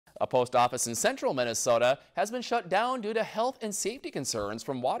A post office in central Minnesota has been shut down due to health and safety concerns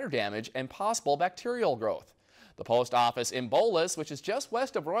from water damage and possible bacterial growth. The post office in Bolus, which is just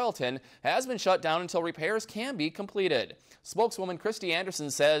west of Royalton, has been shut down until repairs can be completed. Spokeswoman Christy Anderson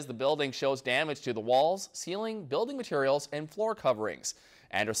says the building shows damage to the walls, ceiling, building materials, and floor coverings.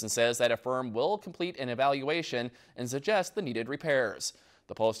 Anderson says that a firm will complete an evaluation and suggest the needed repairs.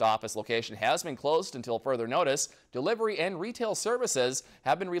 The post office location has been closed until further notice. Delivery and retail services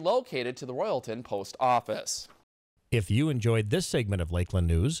have been relocated to the Royalton post office. If you enjoyed this segment of Lakeland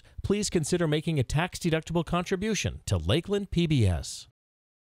News, please consider making a tax-deductible contribution to Lakeland PBS.